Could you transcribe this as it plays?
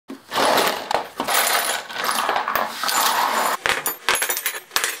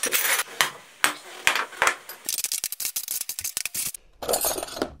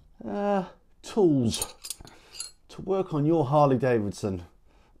tools to work on your Harley Davidson.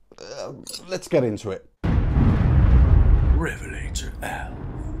 Let's get into it. RevelatorAlf.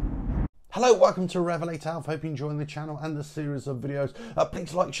 Hello, welcome to RevelatorAlf. Hope you're enjoying the channel and the series of videos.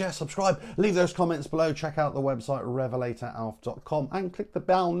 Please like, share, subscribe, leave those comments below. Check out the website RevelatorAlf.com and click the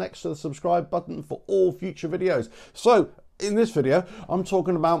bell next to the subscribe button for all future videos. So in this video, I'm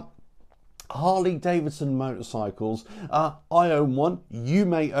talking about Harley Davidson motorcycles. I own one, you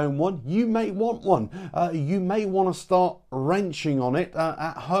may own one, you may want one. You may want to start wrenching on it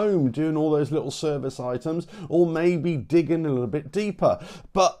at home, doing all those little service items, or maybe digging a little bit deeper.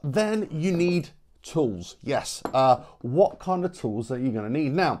 But then you need tools. Yes. What kind of tools are you going to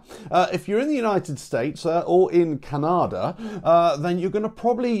need? Now, if you're in the United States or in Canada, then you're going to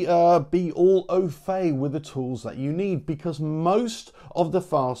probably be all au fait with the tools that you need, because most of the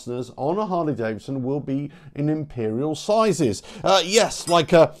fasteners on a Harley Davidson will be in imperial sizes. Yes,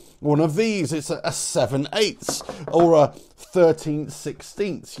 like one of these, it's a 7/8 or a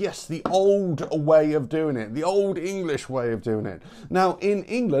 13/16. Yes, the old way of doing it, the old English way of doing it. Now, in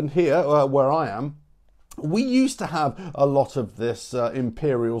England here, where I am, we used to have a lot of this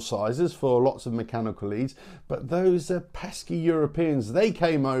imperial sizes for lots of mechanical leads, but those pesky Europeans, they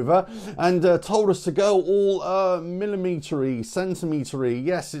came over and told us to go all millimetery, centimetery.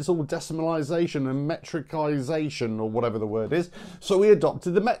 Yes, it's all decimalization and metricization, or whatever the word is. So we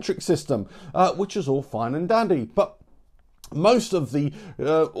adopted the metric system, which is all fine and dandy. But most of the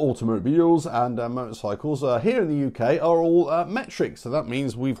automobiles and motorcycles here in the UK are all metric. So that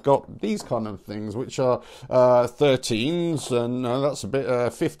means we've got these kind of things, which are 13s, and that's a bit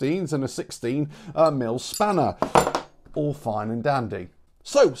 15s and a 16 mil spanner. All fine and dandy.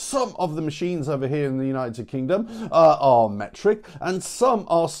 So some of the machines over here in the United Kingdom are metric, and some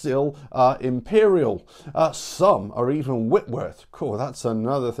are still imperial. Some are even Whitworth. Cool, that's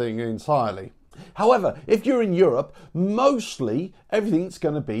another thing entirely. However, if you're in Europe, mostly everything's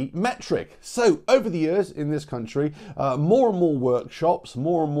going to be metric. So over the years in this country, more and more workshops,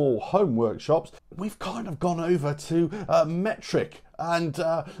 more and more home workshops, we've kind of gone over to metric. And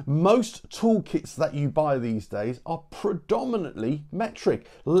most toolkits that you buy these days are predominantly metric,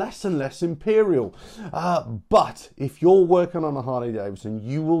 less and less imperial. But if you're working on a Harley Davidson,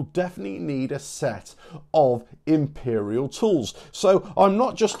 you will definitely need a set of imperial tools. So I'm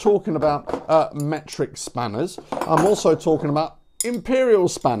not just talking about metric spanners, I'm also talking about imperial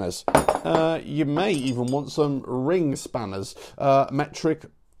spanners. You may even want some ring spanners, metric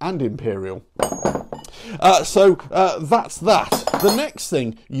and imperial. So that's that. The next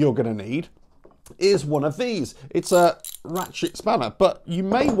thing you're going to need is one of these. It's a ratchet spanner, but you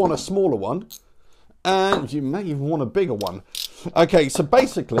may want a smaller one, and you may even want a bigger one. Okay, so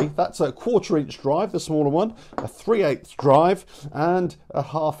basically that's a 1/4 inch drive, the smaller one, a 3/8 drive, and a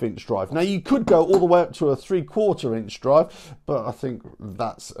 1/2 inch drive. Now you could go all the way up to a 3/4 inch drive, but I think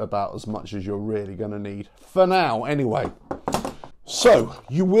that's about as much as you're really going to need for now anyway. So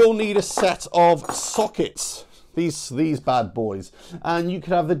you will need a set of sockets, these bad boys, and you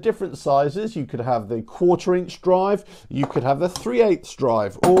could have the different sizes. You could have the 1/4 inch drive, you could have the 3/8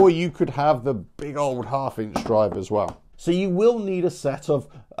 drive, or you could have the big old 1/2 inch drive as well. So you will need a set of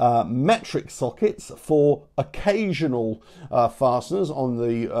metric sockets for occasional fasteners on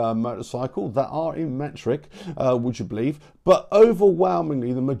the motorcycle that are in metric, would you believe? But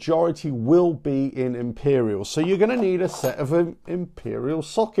overwhelmingly, the majority will be in imperial. So you're going to need a set of imperial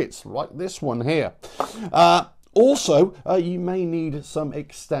sockets, like this one here. Also, you may need some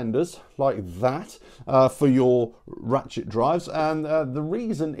extenders like that for your ratchet drives, and the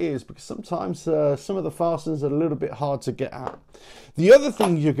reason is because sometimes some of the fasteners are a little bit hard to get at. The other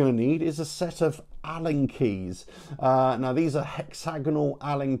thing you're going to need is a set of Allen keys. Now these are hexagonal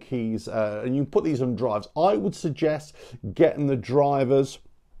Allen keys, and you can put these on drives. I would suggest getting the drivers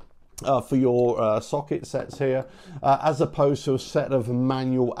for your socket sets here, as opposed to a set of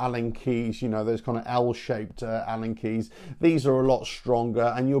manual Allen keys, you know, those kind of L-shaped Allen keys. These are a lot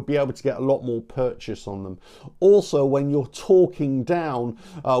stronger, and you'll be able to get a lot more purchase on them. Also, when you're torquing down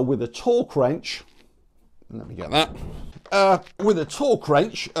with a torque wrench, let me get that, with a torque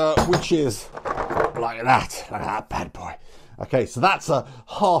wrench, which is like that bad boy. Okay, so that's a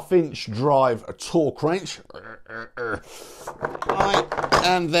 1/2 inch drive, a torque wrench. Right,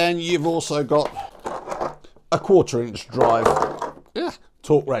 and then you've also got a 1/4 inch drive,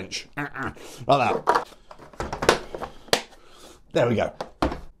 torque wrench, like that. There we go.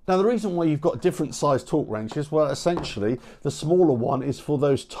 Now, the reason why you've got different size torque wrenches, well, essentially, the smaller one is for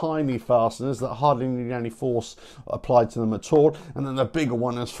those tiny fasteners that hardly need any force applied to them at all, and then the bigger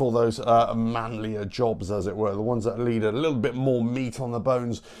one is for those manlier jobs, as it were, the ones that need a little bit more meat on the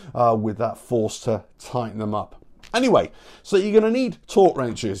bones with that force to tighten them up. Anyway, so you're going to need torque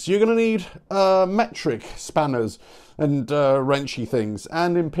wrenches, you're going to need metric spanners and wrenchy things,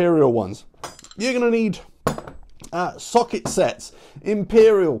 and imperial ones. You're going to need socket sets,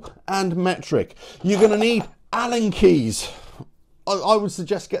 imperial and metric. You're going to need Allen keys. I would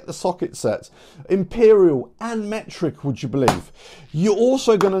suggest get the socket sets, imperial and metric, would you believe? You're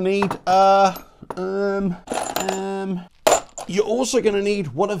also going to need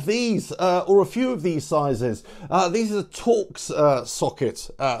one of these or a few of these sizes. These are Torx socket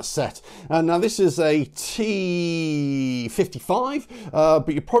set, and now this is a T55,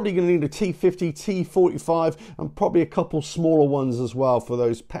 but you're probably going to need a T50, T45, and probably a couple smaller ones as well for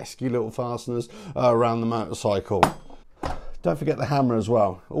those pesky little fasteners around the motorcycle. Don't forget the hammer as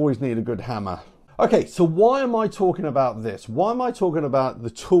well. Always need a good hammer. Okay, so why am I talking about this? Why am I talking about the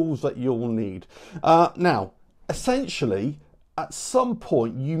tools that you'll need? Now, essentially, at some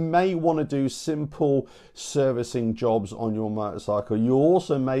point, you may want to do simple servicing jobs on your motorcycle. You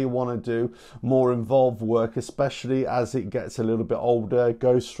also may want to do more involved work, especially as it gets a little bit older,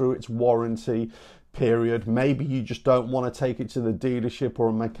 goes through its warranty period. Maybe you just don't want to take it to the dealership or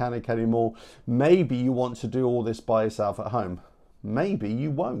a mechanic anymore. Maybe you want to do all this by yourself at home. Maybe you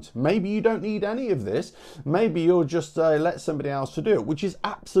won't. Maybe you don't need any of this. Maybe you'll just let somebody else to do it, which is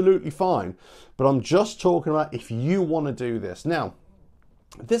absolutely fine. But I'm just talking about if you want to do this. Now,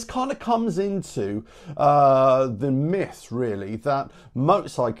 this kind of comes into the myth, really, that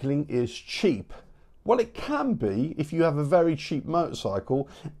motorcycling is cheap. Well, it can be if you have a very cheap motorcycle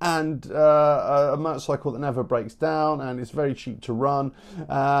and a motorcycle that never breaks down and it's very cheap to run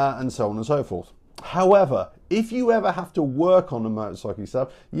and so on and so forth. However, if you ever have to work on a motorcycle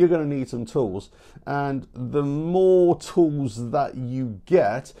yourself, you're going to need some tools. And the more tools that you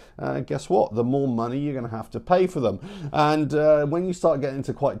get, guess what? The more money you're going to have to pay for them. And when you start getting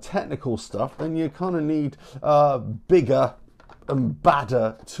into quite technical stuff, then you kind of need bigger and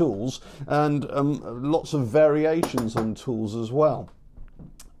badder tools and lots of variations on tools as well.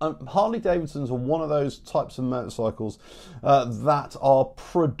 Harley Davidsons are one of those types of motorcycles that are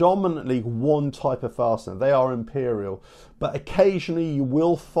predominantly one type of fastener. They are imperial, but occasionally you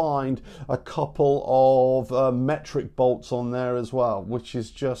will find a couple of metric bolts on there as well, which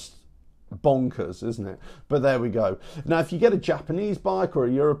is just bonkers, isn't it? But there we go. Now, if you get a Japanese bike or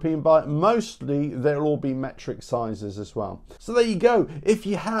a European bike, mostly they'll all be metric sizes as well. So there you go. If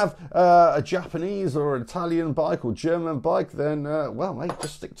you have a Japanese or an Italian bike or German bike, then well, hey,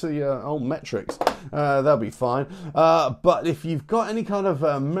 just stick to your old metrics. They'll be fine. But if you've got any kind of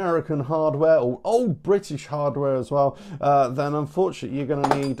American hardware or old British hardware as well, then unfortunately you're going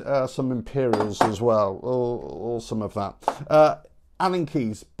to need some imperials as well, or some of that. Allen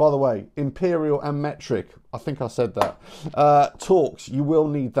keys, by the way, imperial and metric. I think I said that. Torx, you will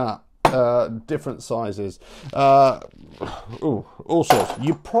need that. Different sizes. All sorts.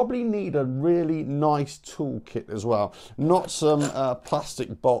 You probably need a really nice toolkit as well. Not some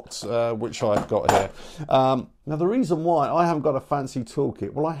plastic box, which I've got here. Now, the reason why I haven't got a fancy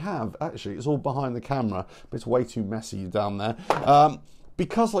toolkit, well, I have, actually. It's all behind the camera, but it's way too messy down there.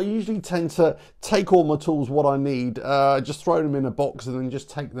 Because I usually tend to take all my tools, what I need, just throw them in a box and then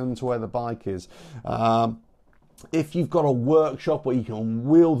just take them to where the bike is. If you've got a workshop where you can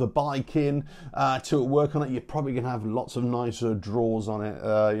wheel the bike in to work on it, you're probably going to have lots of nicer drawers on it,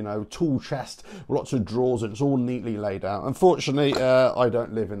 you know, tool chest, lots of drawers, and it's all neatly laid out. Unfortunately, I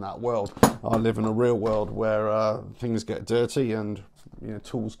don't live in that world. I live in a real world where things get dirty and, you know,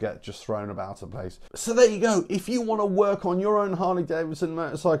 tools get just thrown about the place. So there you go. If you want to work on your own Harley Davidson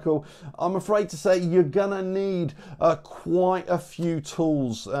motorcycle, I'm afraid to say you're gonna need quite a few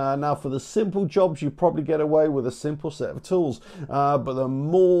tools. Now, for the simple jobs, you probably get away with a simple set of tools, but the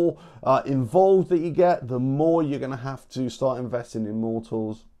more involved that you get, the more you're gonna have to start investing in more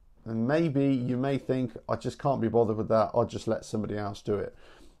tools. And maybe you may think, I just can't be bothered with that, I'll just let somebody else do it.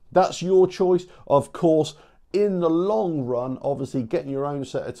 That's your choice, of course. In the long run, obviously, getting your own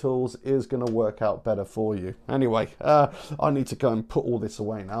set of tools is going to work out better for you. Anyway, I need to go and put all this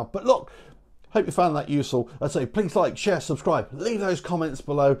away now. But look, hope you found that useful. I'd say please like, share, subscribe, leave those comments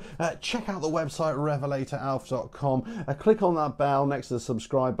below. Check out the website, RevelatorAlf.com. Click on that bell next to the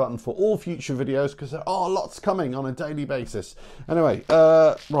subscribe button for all future videos, because there are lots coming on a daily basis. Anyway,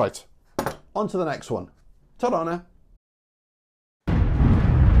 right, on to the next one. Ta-da now.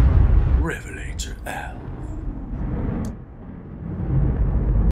 RevelatorAlf.